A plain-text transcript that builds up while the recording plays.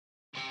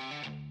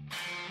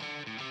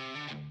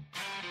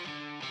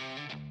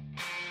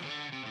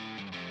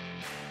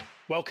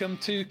Welcome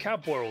to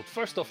Cab World,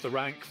 first off the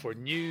rank for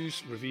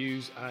news,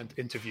 reviews, and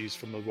interviews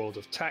from the world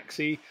of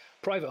taxi,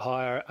 private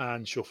hire,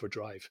 and chauffeur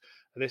drive.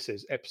 This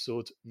is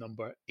episode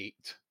number 8.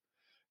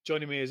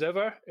 Joining me as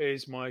ever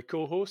is my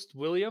co-host,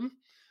 William.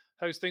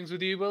 How's things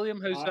with you,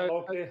 William?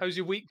 How's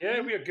your week?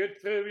 Yeah, we are good.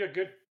 We are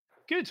good.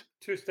 Good.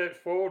 2 steps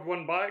forward,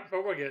 1 back,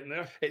 but we're getting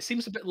there. It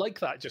seems a bit like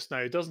that just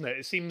now, doesn't it?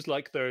 It seems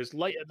like there's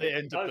light at the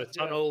end of the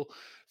tunnel. Yeah.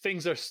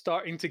 Things are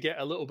starting to get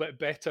a little bit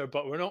better,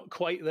 but we're not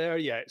quite there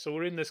yet. So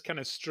we're in this kind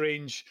of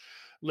strange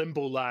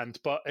limbo land,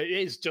 but it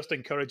is just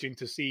encouraging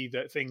to see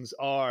that things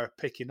are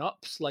picking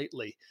up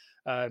slightly.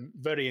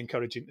 Very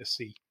encouraging to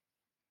see.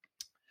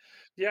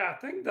 Yeah, I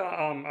think that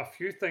a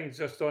few things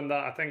just on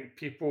that. I think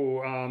people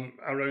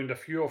around a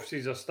few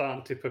offices are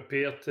starting to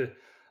prepare to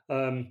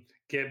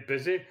get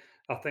busy.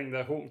 I think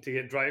they're hoping to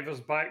get drivers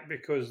back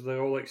because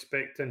they're all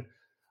expecting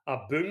a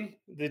boom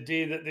the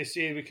day that they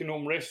say we can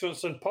open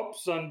restaurants and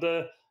pubs, and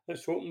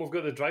let's hope we've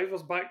got the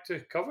drivers back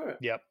to cover it.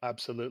 Yep,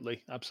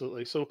 absolutely.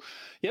 So,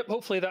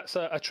 hopefully that's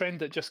a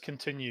trend that just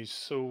continues.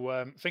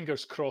 So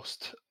fingers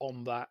crossed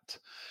on that.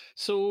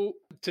 So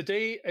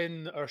today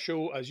in our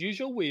show, as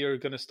usual, we are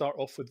going to start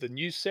off with the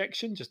news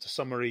section, just a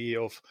summary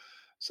of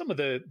some of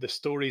the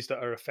stories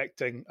that are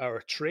affecting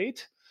our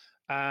trade.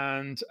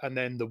 And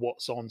then the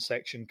What's On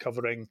section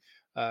covering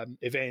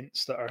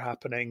events that are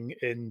happening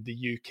in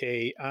the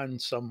UK and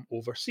some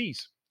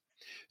overseas.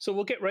 So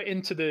we'll get right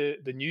into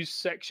the news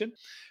section.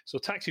 So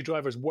taxi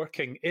drivers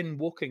working in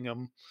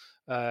Wokingham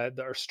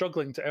that are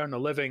struggling to earn a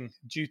living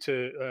due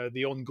to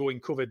the ongoing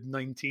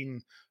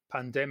COVID-19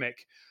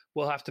 pandemic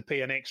will have to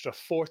pay an extra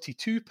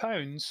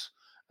 £42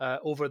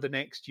 over the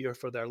next year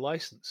for their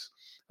licence.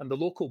 And the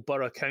local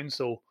borough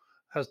council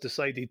has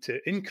decided to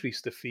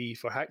increase the fee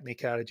for Hackney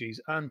carriages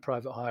and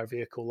private hire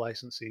vehicle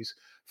licences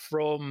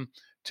from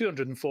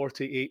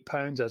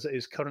 £248 as it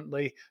is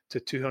currently to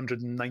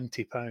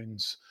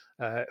 £290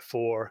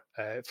 for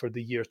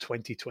the year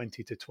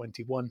 2020 to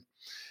 21.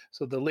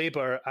 So the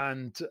Labour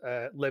and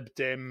Lib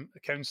Dem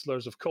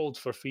councillors have called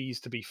for fees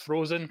to be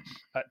frozen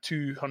at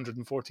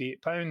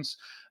 £248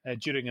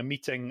 during a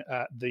meeting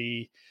at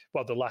the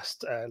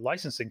last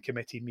licensing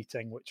committee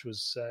meeting, which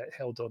was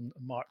held on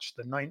March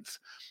the 9th.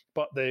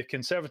 But the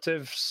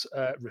Conservatives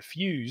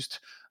refused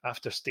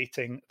after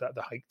stating that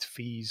the hiked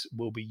fees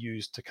will be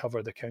used to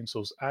cover the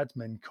council's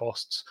admin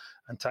costs,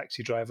 and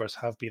taxi drivers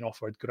have been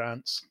offered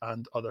grants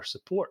and other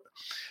support.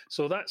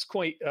 So that's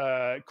quite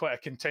a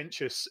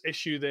contentious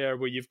issue there,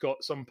 where you've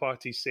got some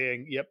parties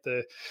saying, "Yep,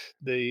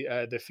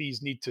 the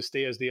fees need to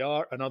stay as they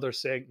are," and others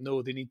saying,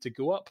 "No, they need to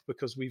go up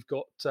because we've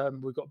got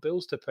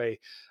bills to pay,"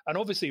 and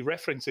obviously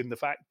referencing the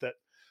fact that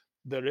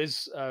there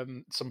is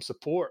some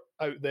support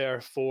out there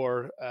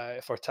for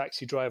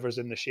taxi drivers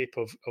in the shape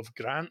of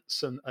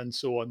grants and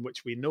so on,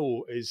 which we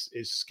know is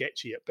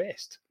sketchy at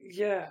best.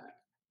 Yeah,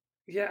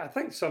 I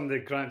think some of the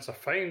grants are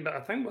fine, but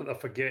I think what they're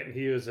forgetting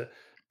here is that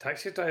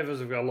taxi drivers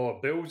have got a lot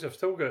of bills. They've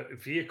still got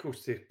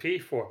vehicles to pay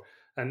for,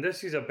 and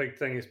this is a big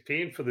thing: is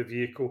paying for the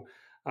vehicle.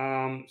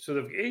 So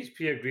they've got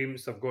HP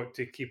agreements they've got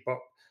to keep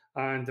up,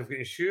 and they've got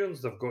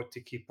insurance they've got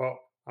to keep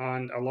up,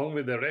 and along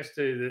with the rest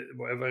of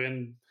whatever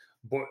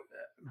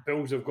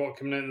bills they've got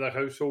coming into their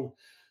household.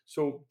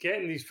 So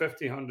getting these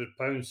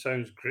 £1,500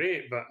 sounds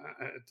great, but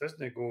it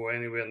doesn't go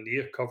anywhere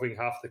near covering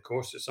half the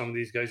costs that some of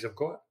these guys have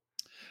got.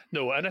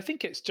 No, and I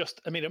think it's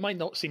just, it might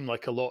not seem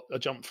like a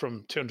jump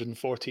from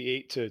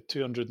 £248 to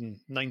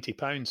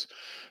 £290,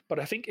 but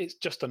I think it's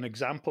just an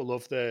example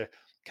of the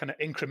kind of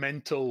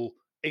incremental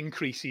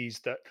increases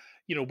that,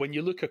 when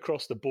you look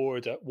across the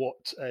board at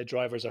what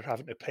drivers are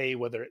having to pay,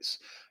 whether it's,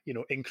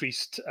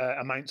 increased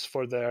amounts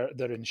for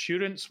their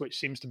insurance, which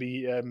seems to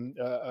be a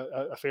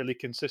fairly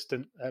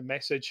consistent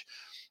message.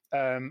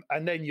 And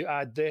then you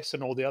add this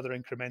and all the other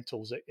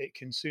incrementals, it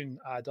can soon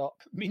add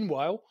up.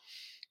 Meanwhile,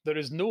 there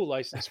is no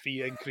license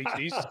fee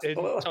increases in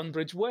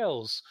Tunbridge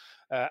Wells.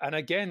 And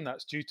again,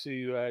 that's due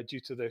to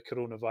the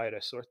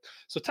coronavirus.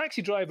 So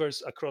taxi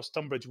drivers across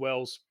Tunbridge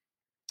Wells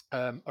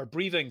are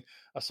breathing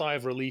a sigh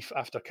of relief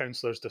after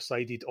councillors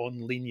decided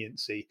on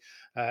leniency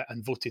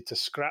and voted to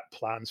scrap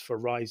plans for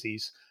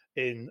rises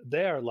in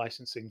their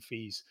licensing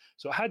fees.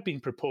 So it had been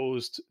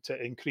proposed to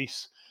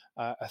increase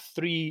a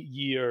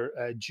 3-year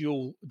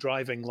dual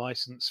driving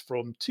license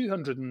from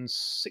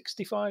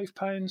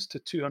 £265 to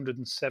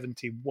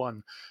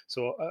 £271.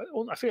 So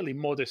a fairly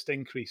modest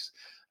increase,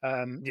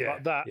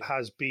 but that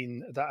has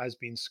been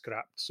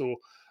scrapped.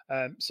 So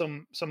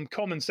some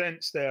common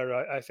sense there,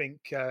 I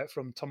think,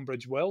 from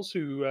Tunbridge Wells,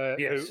 who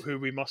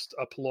we must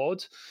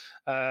applaud,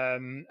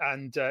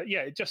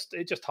 it just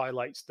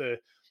highlights the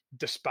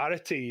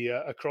disparity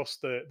across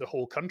the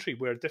whole country,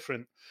 where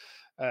different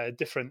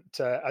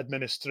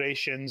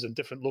administrations and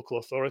different local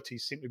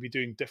authorities seem to be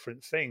doing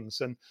different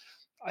things. And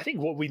I think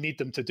what we need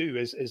them to do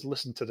is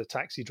listen to the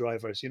taxi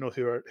drivers,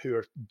 who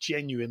are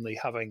genuinely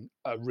having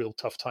a real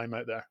tough time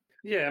out there.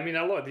 Yeah,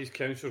 a lot of these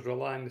councils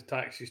rely on the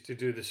taxis to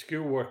do the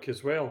schoolwork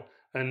as well,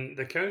 and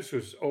the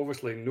councils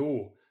obviously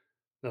know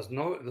there's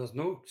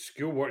no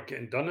schoolwork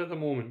getting done at the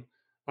moment,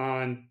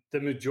 and the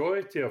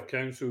majority of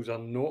councils are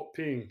not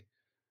paying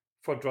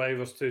for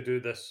drivers to do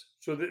this.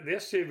 So they're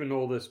saving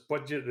all this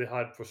budget they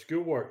had for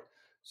schoolwork.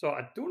 So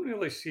I don't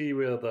really see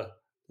where they're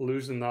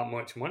losing that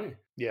much money.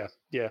 Yeah,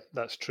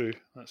 that's true.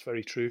 That's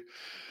very true.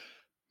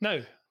 Now,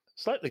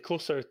 slightly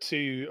closer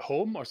to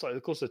home, or slightly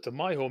closer to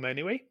my home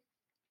anyway,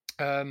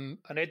 an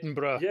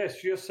Edinburgh,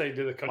 Yes, your side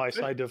of the country.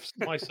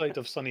 my side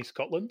of sunny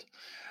Scotland.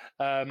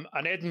 An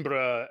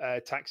Edinburgh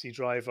taxi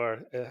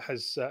driver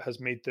has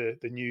made the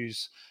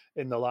news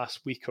in the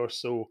last week or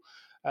so.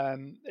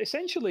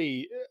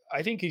 Essentially,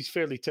 I think he's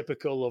fairly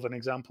typical of an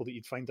example that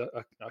you'd find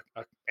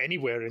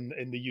anywhere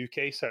in the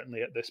UK,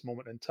 certainly at this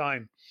moment in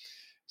time.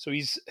 So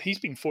he's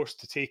been forced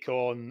to take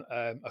on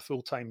a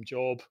full-time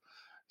job.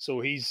 So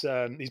he's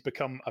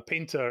become a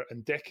painter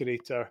and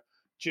decorator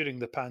during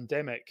the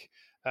pandemic,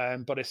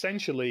 but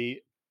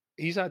essentially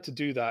he's had to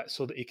do that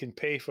so that he can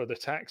pay for the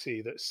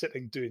taxi that's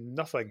sitting doing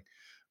nothing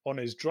on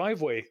his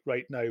driveway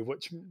right now,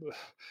 which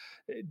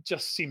it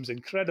just seems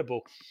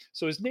incredible.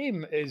 So his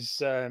name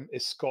is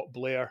Scott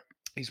Blair.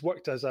 He's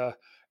worked as a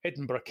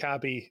Edinburgh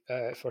cabbie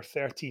for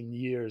 13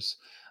 years.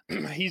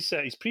 He's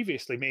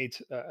previously made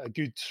a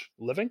good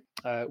living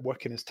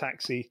working as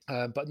taxi,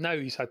 but now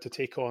he's had to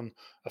take on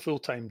a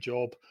full-time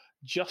job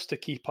just to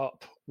keep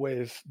up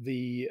with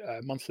the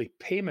monthly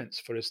payments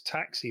for his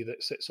taxi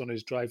that sits on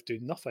his drive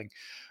doing nothing.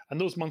 And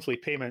those monthly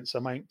payments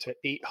amount to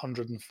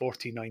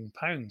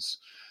 £849.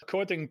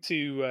 According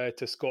to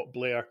Scott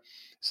Blair,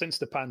 since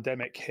the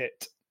pandemic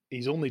hit,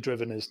 he's only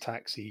driven his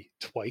taxi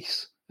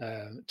twice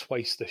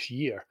this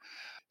year.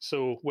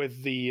 So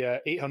with the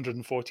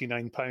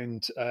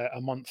 £849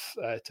 a month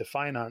to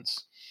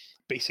finance,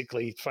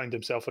 basically found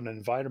himself in an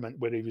environment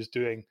where he was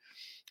doing,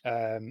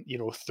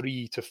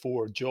 3 to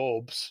 4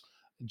 jobs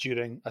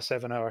during a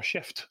 7-hour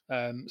shift.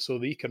 So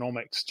the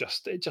economics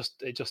just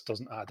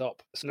doesn't add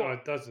up. No,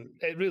 it doesn't.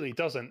 It really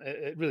doesn't.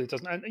 It really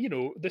doesn't. And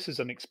this is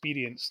an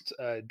experienced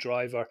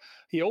driver.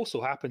 He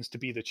also happens to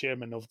be the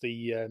chairman of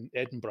the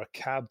Edinburgh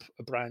Cab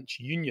Branch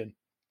Union.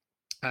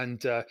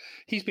 And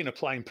he's been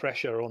applying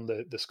pressure on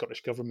the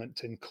Scottish Government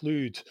to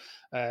include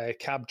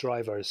cab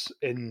drivers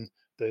in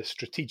the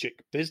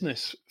Strategic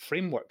Business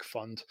Framework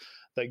Fund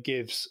that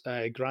gives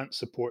grant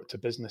support to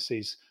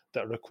businesses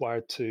that are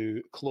required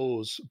to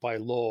close by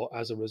law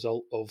as a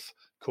result of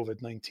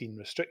COVID-19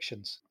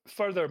 restrictions.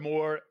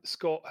 Furthermore,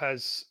 Scott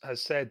has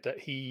said that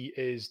he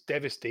is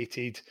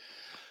devastated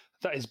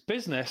that his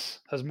business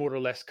has more or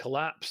less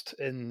collapsed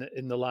in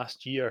the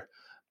last year.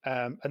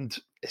 And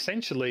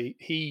essentially,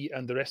 he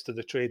and the rest of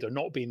the trade are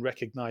not being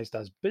recognised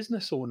as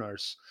business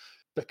owners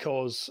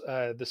because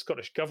the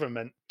Scottish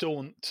Government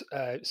don't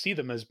see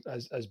them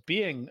as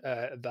being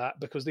that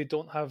because they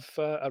don't have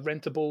a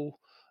rentable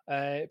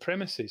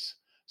premises.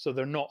 So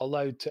they're not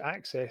allowed to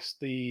access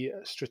the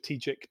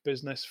Strategic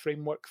Business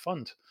Framework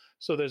Fund.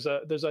 So there's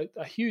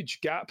a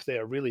huge gap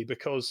there, really,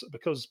 because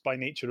by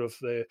nature of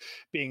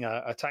being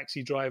a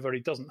taxi driver,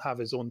 he doesn't have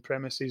his own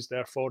premises,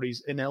 therefore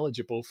he's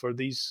ineligible for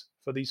these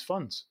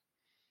funds.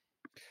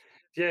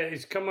 Yeah,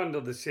 he's come under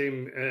the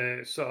same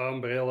sort of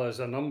umbrella as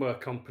a number of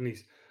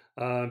companies.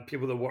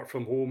 People that work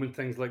from home and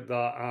things like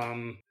that.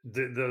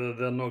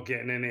 They're not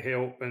getting any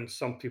help, and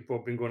some people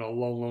have been going a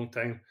long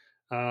time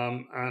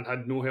and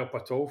had no help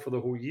at all for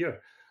the whole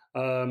year.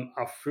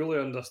 I fully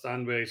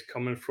understand where he's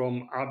coming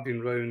from. I've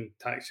been around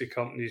taxi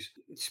companies,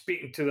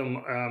 speaking to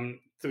them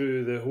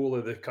through the whole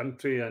of the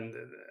country, and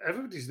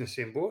everybody's in the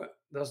same boat.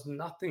 There's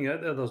nothing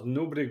out there. There's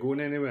nobody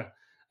going anywhere,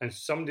 and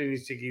somebody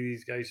needs to give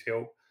these guys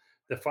help.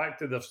 The fact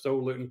that they're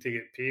still looking to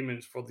get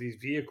payments for these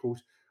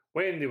vehicles,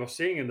 when they were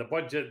saying in the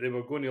budget they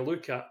were going to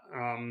look at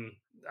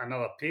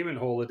another payment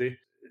holiday,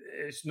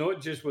 it's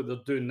not just what they're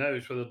doing now,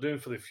 it's what they're doing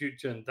for the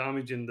future and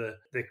damaging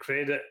the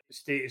credit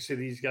status of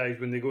these guys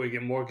when they go to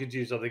get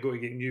mortgages or they go to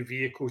get new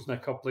vehicles in a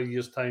couple of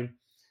years' time.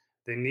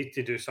 They need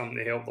to do something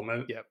to help them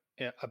out.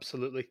 Yeah,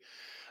 absolutely.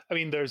 I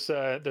mean, there's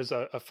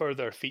a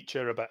further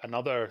feature about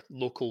another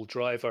local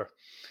driver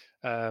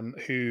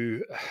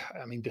who,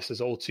 I mean, this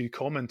is all too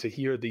common to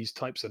hear these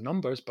types of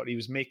numbers, but he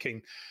was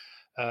making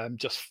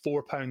just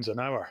 £4 an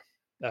hour,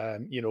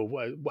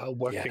 while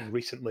working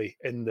recently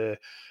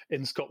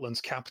in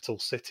Scotland's capital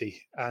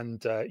city,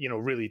 and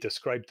really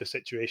described the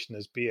situation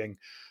as being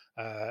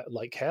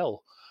like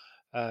hell.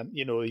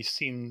 He's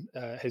seen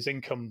his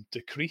income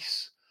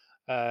decrease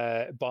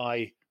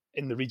by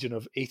in the region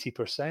of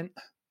 80%,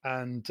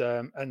 and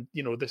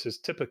this is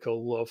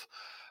typical of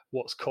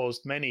what's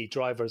caused many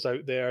drivers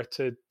out there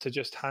to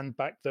just hand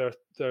back their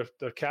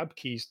cab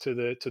keys to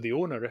the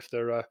owner if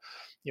they're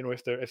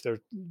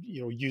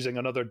using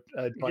another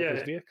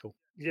driver's vehicle.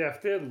 Yeah,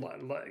 if they're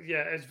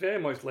it's very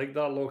much like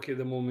that, Lockie. At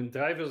the moment,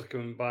 drivers are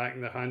coming back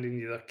and they're handing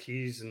you their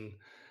keys, and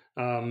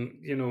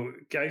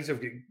guys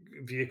have got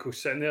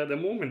vehicles sitting there at the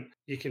moment.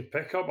 You can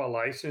pick up a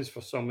license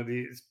for some of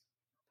these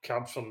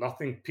cabs for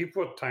nothing.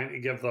 People are trying to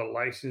give their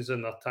license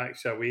and their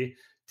taxi away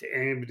to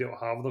anybody who'll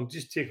have them.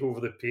 Just take over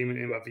the payment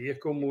in a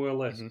vehicle, more or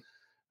less,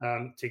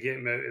 to get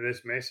them out of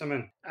this mess I'm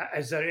in.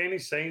 Is there any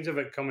signs of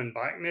it coming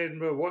back in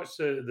Edinburgh? What's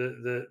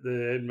the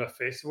Edinburgh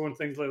Festival and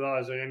things like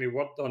that? Is there any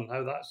word on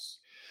how that's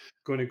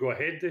going to go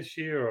ahead this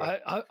year?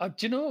 Or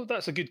Do you know,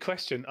 that's a good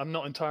question. I'm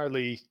not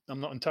entirely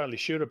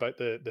sure about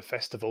the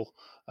festival.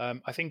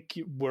 I think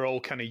we're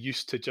all kind of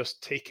used to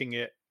just taking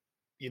it,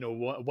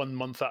 one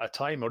month at a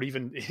time, or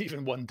even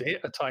even one day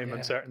at a time on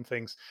yeah, certain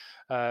things.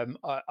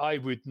 I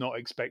would not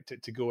expect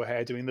it to go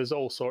ahead. I mean, there's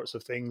all sorts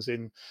of things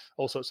in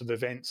all sorts of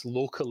events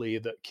locally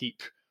that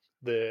keep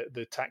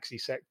the taxi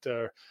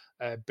sector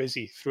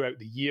busy throughout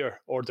the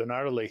year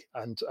ordinarily,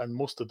 and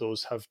most of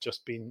those have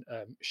just been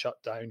shut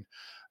down.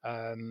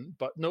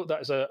 But no,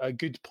 that is a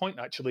good point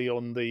actually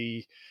on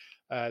the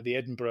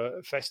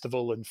Edinburgh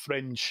Festival and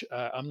Fringe.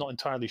 I'm not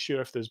entirely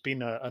sure if there's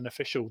been an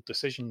official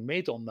decision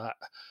made on that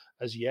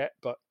as yet,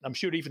 but I'm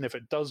sure even if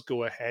it does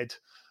go ahead,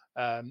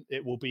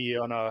 it will be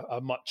on a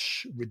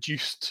much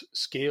reduced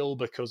scale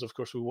because, of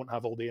course, we won't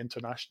have all the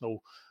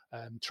international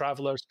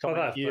travelers oh, coming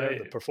that's here, the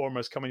right.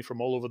 performers coming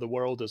from all over the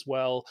world as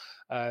well.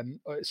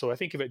 So I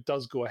think if it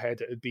does go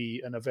ahead, it would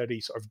be in a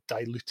very sort of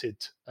diluted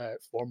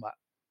format.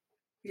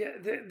 Yeah,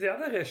 the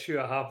other issue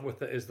I have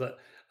with it is that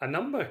a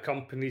number of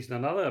companies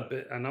and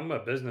a number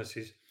of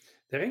businesses,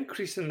 they're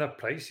increasing their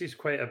prices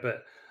quite a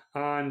bit.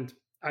 And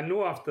I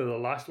know after the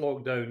last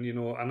lockdown,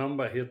 a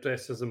number of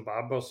hairdressers and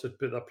barbers had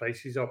put their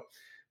prices up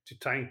to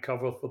try and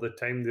cover for the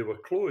time they were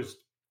closed.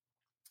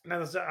 Now,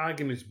 there's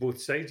arguments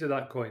both sides of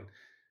that coin,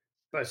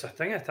 but it's a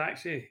thing, a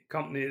taxi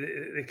company,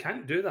 they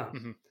can't do that.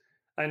 Mhm.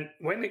 And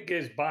when it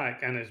gets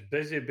back and it's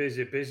busy,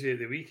 busy, busy at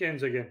the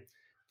weekends again,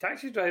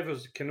 taxi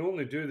drivers can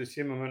only do the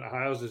same amount of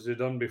hires as they've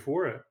done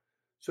before it.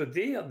 So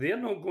they're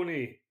not going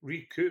to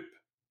recoup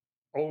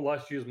all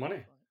last year's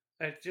money.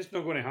 It's just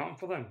not going to happen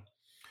for them.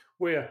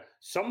 Where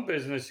some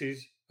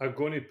businesses are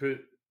going to put,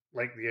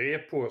 like the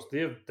airports,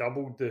 they've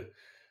doubled the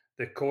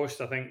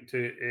cost, I think,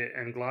 to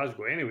in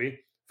Glasgow anyway,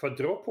 for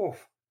drop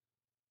off.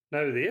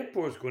 Now the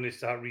airport's going to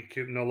start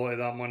recouping a lot of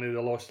that money they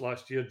lost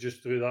last year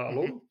just through that Mhm.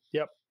 alone,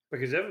 Yep.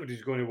 because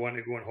everybody's going to want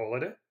to go on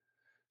holiday.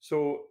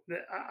 So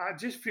I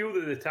just feel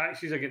that the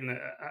taxis are getting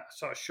a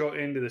sort of short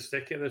end of the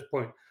stick at this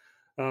point.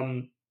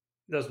 Um,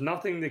 there's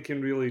nothing they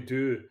can really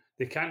do.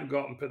 They can't go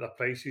up and put their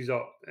prices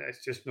up.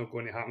 It's just not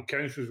going to happen.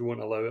 Councils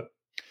won't allow it.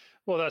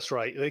 Well, that's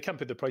right. They can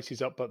put the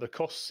prices up, but the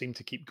costs seem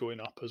to keep going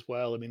up as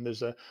well. I mean,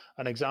 there's an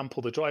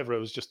example. The driver I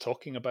was just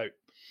talking about,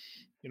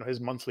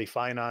 his monthly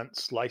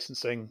finance,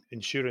 licensing,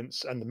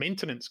 insurance, and the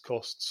maintenance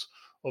costs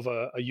of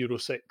a Euro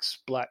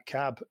 6 black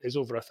cab is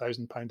over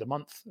 £1,000 a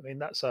month. I mean,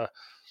 that's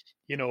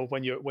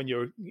when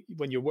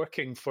you're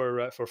working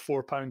for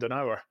 £4 an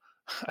hour,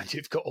 and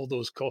you've got all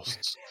those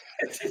costs.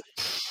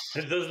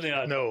 It doesn't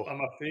add up. No, I'm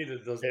afraid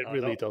it doesn't it add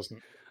really up.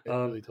 doesn't. It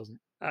Um, really doesn't.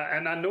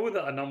 and I know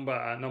that a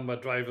number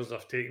of drivers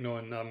have taken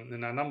on,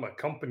 and a number of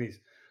companies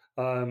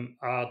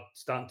are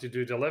starting to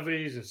do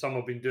deliveries, and some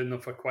have been doing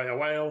them for quite a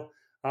while.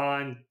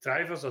 And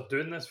drivers are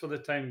doing this for the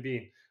time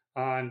being,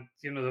 and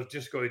they've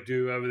just got to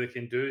do whatever they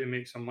can do to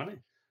make some money.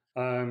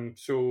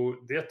 So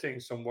they're taking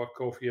some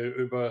work off your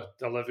Uber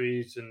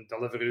deliveries and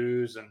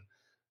Deliveroos and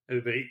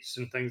Uber Eats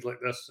and things like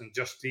this, and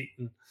Just Eat.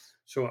 And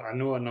so I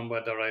know a number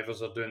of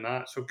drivers are doing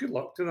that. So good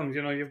luck to them.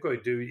 You've got to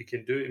do what you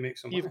can do to make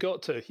some You've money.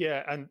 got to,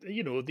 yeah, and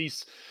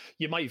these,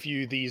 you might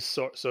view these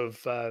sorts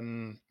of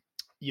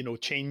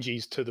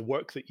changes to the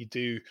work that you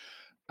do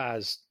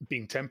as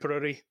being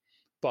temporary,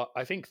 but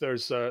I think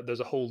there's a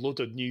whole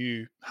load of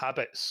new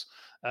habits,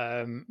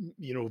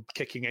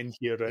 kicking in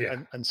here,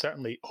 Yeah. and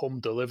certainly home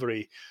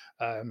delivery,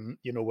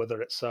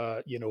 whether it's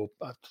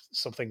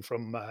something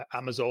from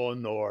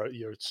Amazon or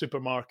your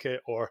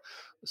supermarket or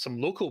some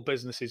local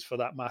businesses for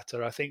that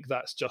matter. I think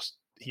that's just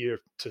here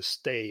to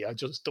stay. I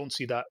just don't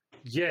see that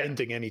Yeah.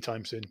 ending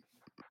anytime soon.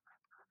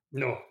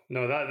 No,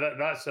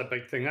 that's a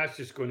big thing. That's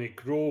just going to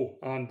grow,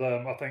 and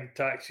I think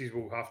taxis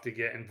will have to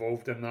get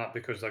involved in that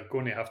because they're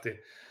going to have to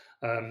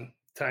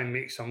try and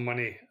make some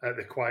money at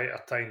the quieter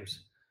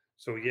times.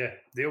 So yeah,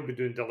 they'll be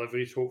doing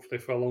deliveries hopefully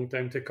for a long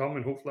time to come,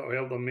 and hopefully it'll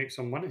help them make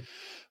some money.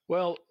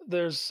 Well,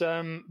 there's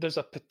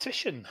a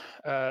petition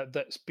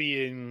that's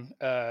being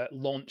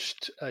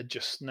launched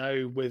just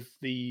now with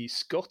the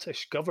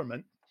Scottish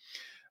government.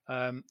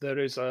 There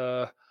is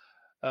a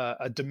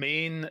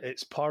domain.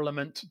 It's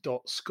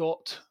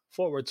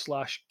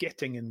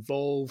parliament.scot/getting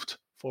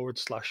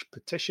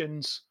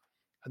involved/petitions,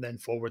 and then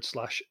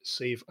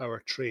 /save our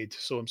trade.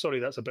 So I'm sorry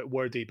that's a bit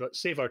wordy, but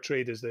save our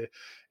trade is the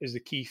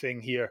key thing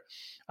here.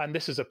 And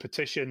this is a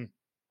petition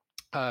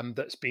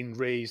that's been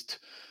raised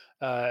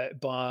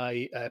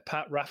by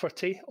Pat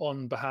Rafferty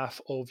on behalf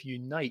of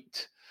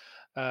Unite.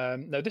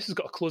 Now, this has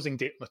got a closing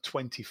date on the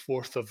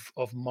 24th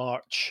of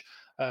March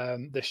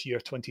this year,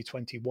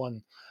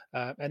 2021.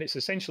 And it's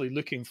essentially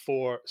looking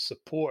for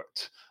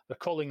support. They're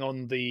calling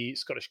on the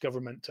Scottish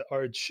Government to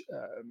urge,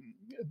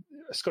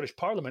 Scottish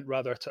Parliament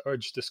rather, to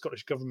urge the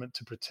Scottish Government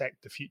to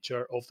protect the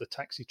future of the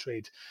taxi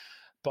trade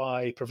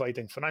by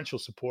providing financial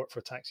support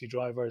for taxi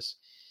drivers,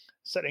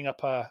 setting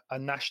up a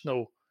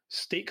national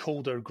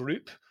stakeholder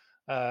group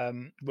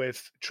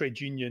with trade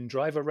union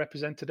driver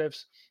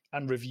representatives,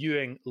 and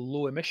reviewing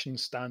low emission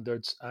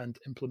standards and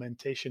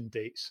implementation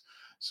dates.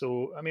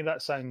 So, I mean,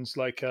 that sounds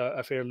like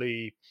a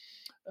fairly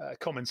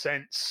common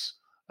sense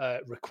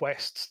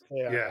requests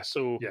there. Yeah.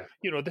 So,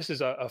 Yeah. this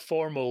is a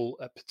formal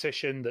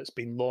petition that's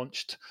been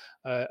launched.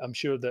 I'm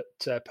sure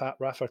that Pat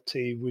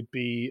Rafferty would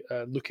be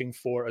looking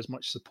for as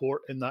much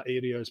support in that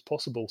area as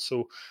possible.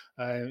 So,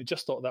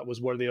 just thought that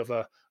was worthy of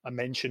a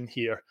mention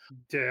here.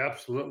 Yeah,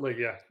 absolutely.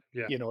 Yeah.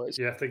 Yeah. It's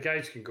Yeah. If the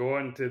guys can go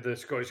on to the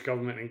Scottish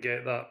Government and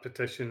get that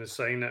petition and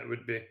sign it,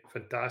 would be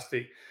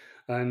fantastic.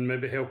 And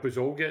maybe help us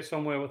all get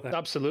somewhere with it.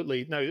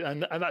 absolutely no,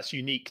 and that's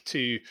unique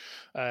to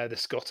the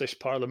Scottish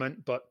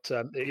Parliament, but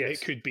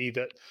it could be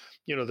that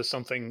there's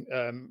something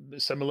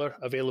similar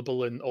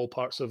available in all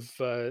parts of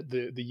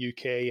the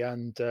UK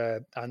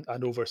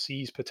and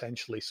overseas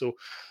potentially. So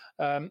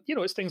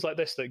it's things like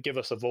this that give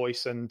us a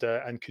voice and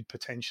could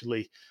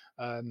potentially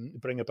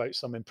bring about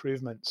some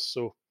improvements.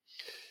 So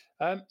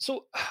I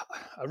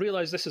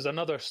realise this is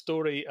another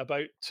story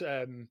about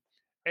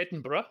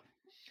Edinburgh.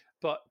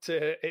 But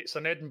it's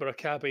an Edinburgh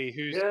cabbie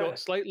who's got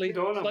slightly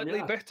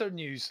better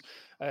news.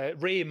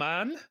 Ray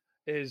Mann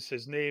is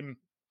his name,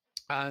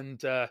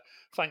 and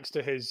thanks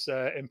to his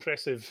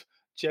impressive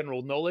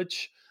general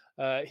knowledge,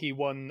 he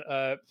won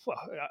a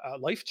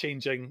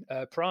life-changing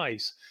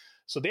prize.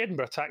 So the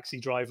Edinburgh taxi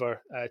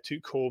driver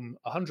took home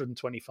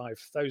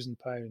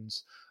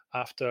 £125,000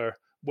 after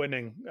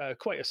winning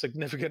quite a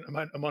significant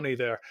amount of money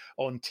there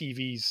on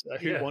TV's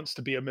Who Wants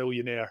to Be a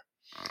Millionaire.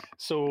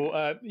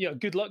 So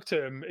good luck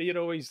to him.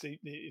 He's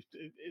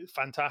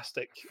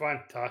fantastic.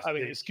 Fantastic. I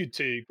mean, it's good.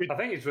 I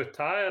think he's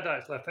retired.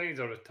 Actually, I think he's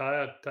a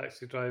retired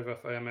taxi driver,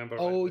 if I remember.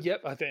 Oh, right.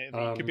 Yep. I think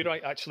you could be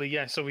right. Actually,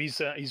 yeah. So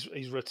he's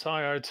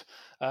retired,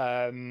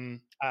 and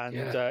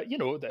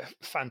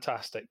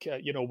fantastic.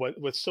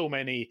 With so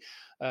many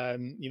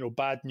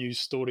bad news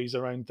stories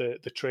around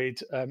the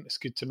trade, it's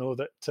good to know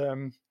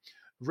that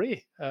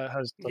Ray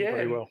has done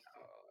very well.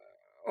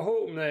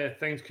 Hoping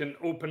things can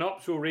open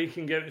up so Ray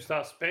can get out and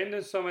start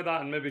spending some of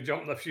that and maybe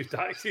jump in a few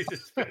taxis and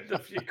spend a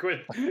few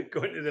quid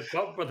going to the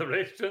pub or the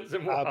restaurants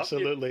and what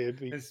absolutely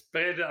have you, and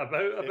spread it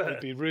about a bit. It'd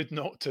be rude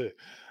not to.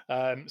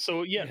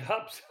 Absolutely.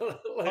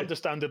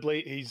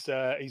 Understandably, he's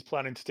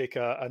planning to take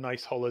a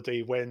nice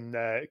holiday when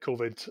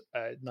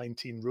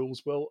COVID-19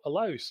 rules will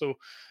allow. So,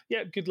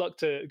 good luck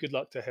to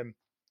him.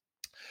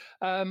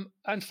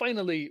 And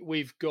finally,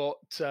 we've got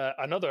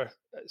another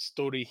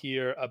story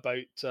here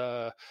about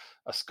a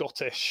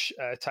Scottish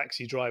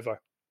taxi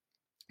driver.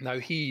 Now,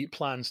 he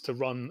plans to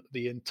run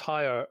the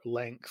entire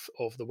length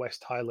of the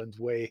West Highland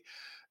Way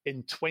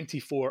in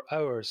 24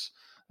 hours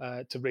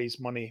to raise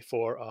money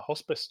for a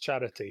hospice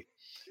charity.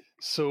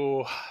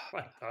 So,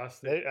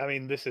 fantastic. I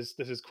mean, this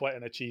is quite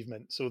an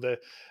achievement. So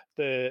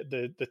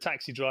the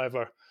taxi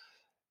driver,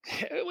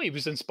 he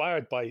was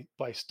inspired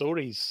by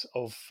stories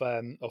of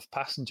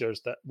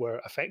passengers that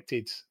were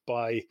affected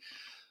by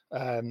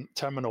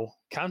terminal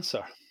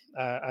cancer,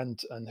 and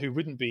who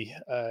wouldn't be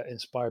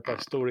inspired by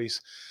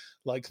stories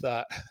like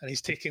that. And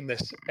he's taking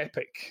this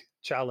epic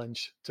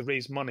challenge to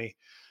raise money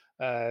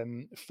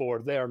for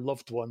their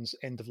loved ones'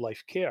 end of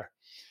life care.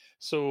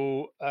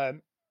 So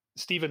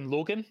Stephen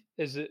Logan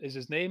is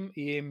his name.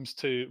 He aims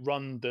to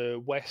run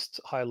the West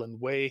Highland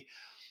Way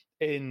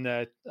in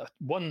a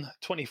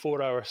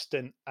 24-hour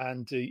stint,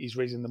 and he's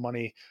raising the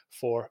money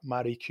for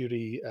Marie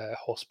Curie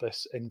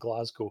Hospice in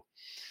Glasgow.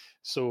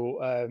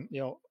 So,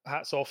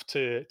 hats off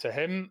to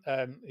him.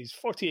 He's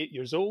 48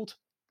 years old.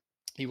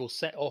 He will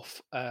set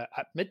off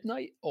at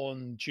midnight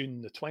on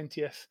June the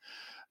 20th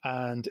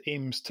and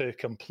aims to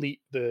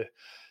complete the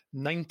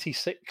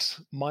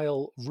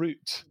 96-mile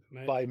route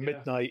by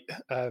midnight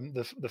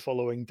the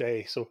following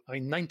day. So, I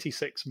mean,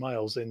 96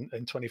 miles in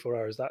 24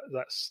 hours,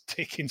 that's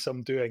taking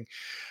some doing.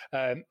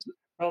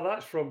 Well,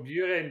 that's from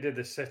your end of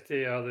the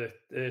city or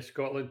the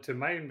Scotland to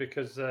mine,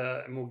 because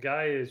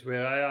Milngavie is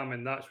where I am,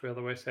 and that's where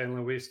the West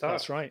Highland Way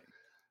starts. That's right.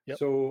 Yep.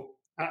 So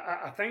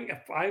I think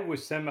if I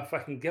was him, if I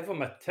can give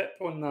him a tip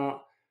on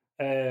that,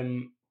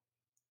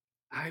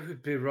 I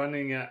would be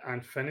running it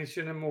and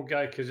finishing in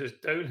Milngavie, because it's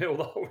downhill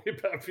that way.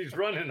 But if he's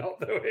running up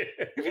the way,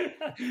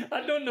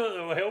 I don't know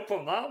that will help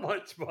him that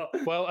much. But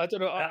well, I don't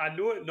know. I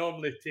know it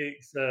normally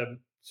takes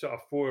sort of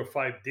 4 or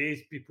 5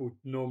 days. People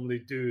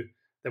normally do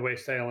the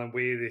West Highland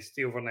Way. They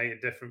stay overnight in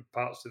different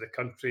parts of the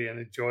country and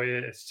enjoy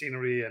it, its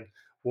scenery and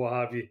what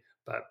have you.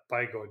 But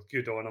by God,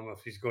 good on him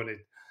if he's going to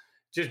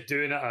just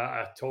doing it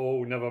at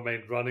all, never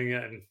mind running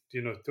it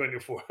in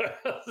 24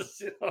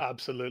 hours.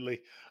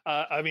 Absolutely.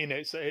 I mean,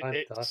 it's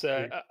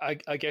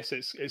I guess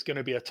it's going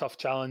to be a tough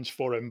challenge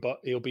for him, but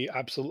he'll be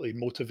absolutely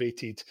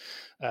motivated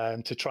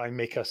to try and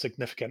make a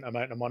significant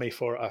amount of money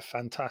for a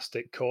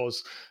fantastic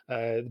cause,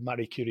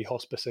 Marie Curie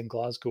Hospice in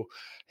Glasgow.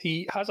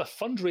 He has a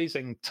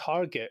fundraising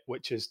target,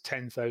 which is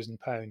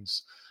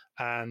 £10,000,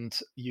 and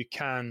you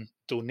can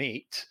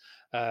donate.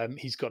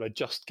 He's got a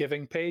Just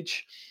Giving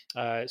page,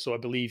 so I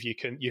believe you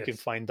can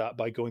find that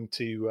by going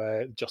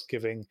to Just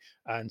Giving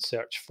and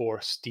search for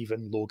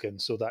Stephen Logan.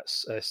 So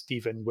that's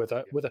Stephen with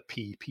a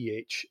P,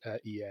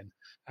 P-H-E-N.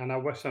 And I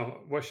wish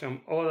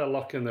him all the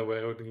luck in the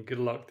world, and good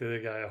luck to the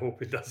guy. I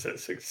hope he does it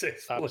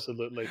successfully.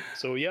 Absolutely.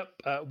 So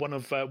one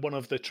of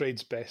the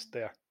trade's best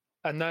there.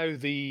 And now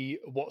the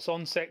what's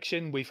on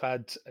section. We've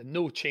had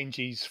no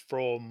changes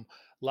from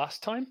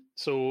last time,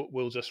 so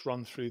we'll just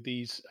run through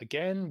these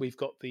again. We've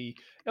got the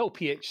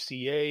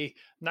LPHCA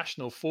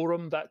National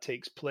Forum that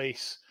takes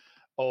place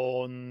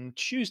on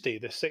Tuesday,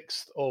 the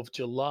 6th of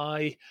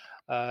July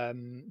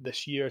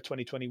this year,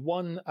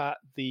 2021, at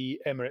the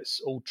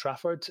Emirates Old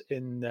Trafford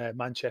in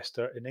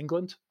Manchester, in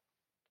England.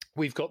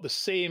 We've got the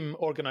same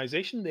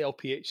organisation, the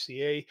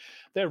LPHCA.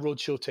 Their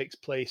roadshow takes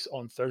place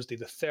on Thursday,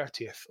 the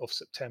 30th of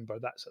September.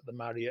 That's at the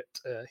Marriott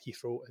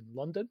Heathrow in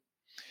London.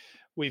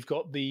 We've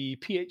got the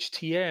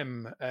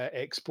PHTM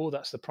Expo.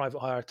 That's the Private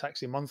Hire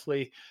Taxi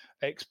Monthly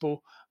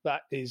Expo.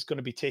 That is going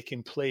to be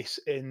taking place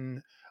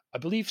in, I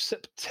believe,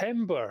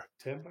 September.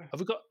 Have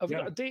we got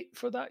a date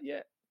for that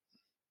yet?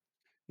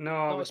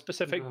 No, not a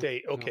specific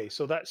date. Okay,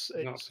 so that's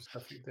it's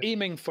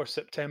aiming for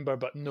September,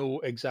 but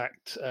no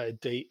exact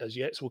date as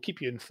yet. So we'll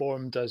keep you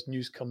informed as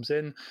news comes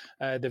in.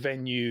 The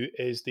venue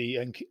is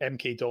the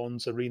MK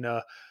Dons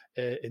Arena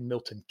in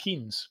Milton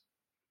Keynes.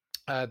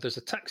 There's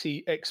a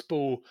taxi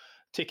expo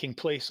taking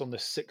place on the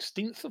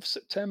 16th of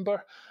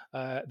September.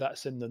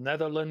 That's in the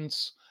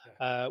Netherlands.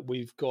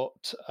 We've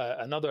got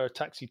another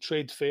taxi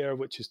trade fair,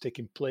 which is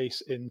taking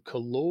place in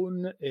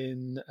Cologne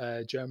in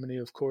Germany,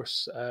 of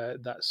course.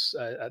 That's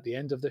at the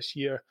end of this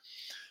year.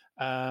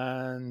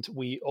 And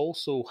we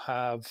also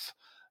have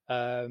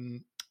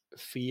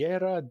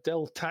Fiera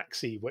del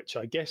Taxi, which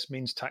I guess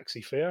means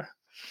taxi fair.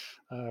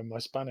 My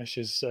Spanish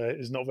is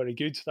not very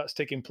good. That's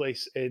taking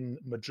place in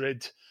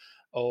Madrid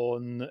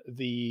on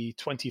the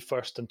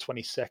 21st and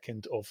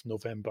 22nd of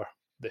November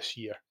this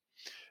year.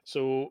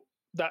 So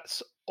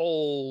that's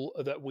all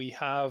that we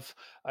have.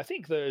 I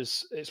think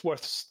it's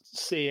worth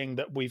saying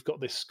that we've got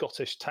this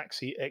Scottish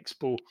Taxi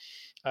Expo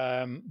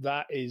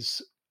that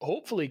is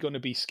hopefully going to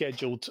be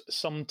scheduled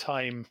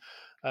sometime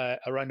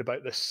around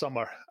about this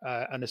summer.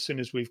 And as soon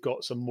as we've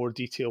got some more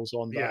details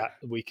on that,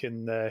 we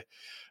can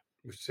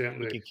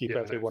keep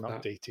everyone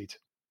updated.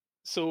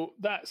 So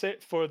that's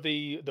it for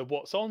the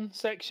What's On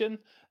section.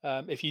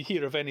 If you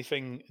hear of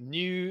anything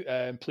new,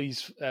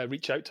 please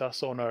reach out to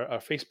us on our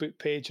Facebook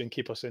page and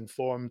keep us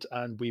informed,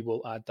 and we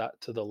will add that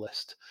to the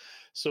list.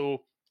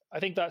 So I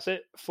think that's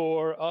it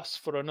for us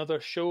for another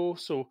show.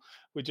 So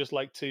we'd just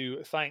like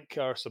to thank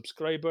our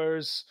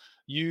subscribers,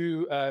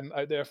 you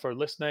out there for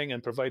listening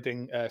and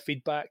providing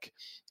feedback.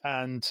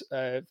 And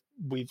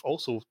we've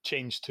also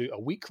changed to a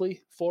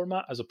weekly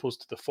format as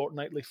opposed to the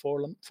fortnightly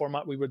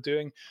format we were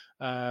doing.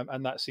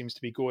 And that seems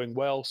to be going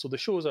well. So the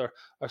shows are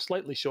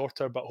slightly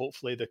shorter, but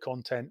hopefully the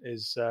content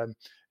is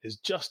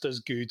just as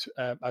good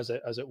as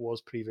it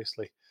was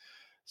previously.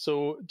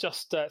 So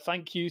just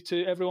thank you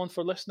to everyone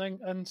for listening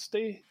and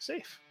stay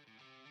safe.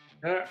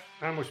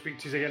 And we'll speak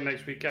to you again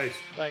next week, guys.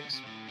 Thanks.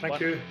 Thank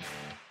you.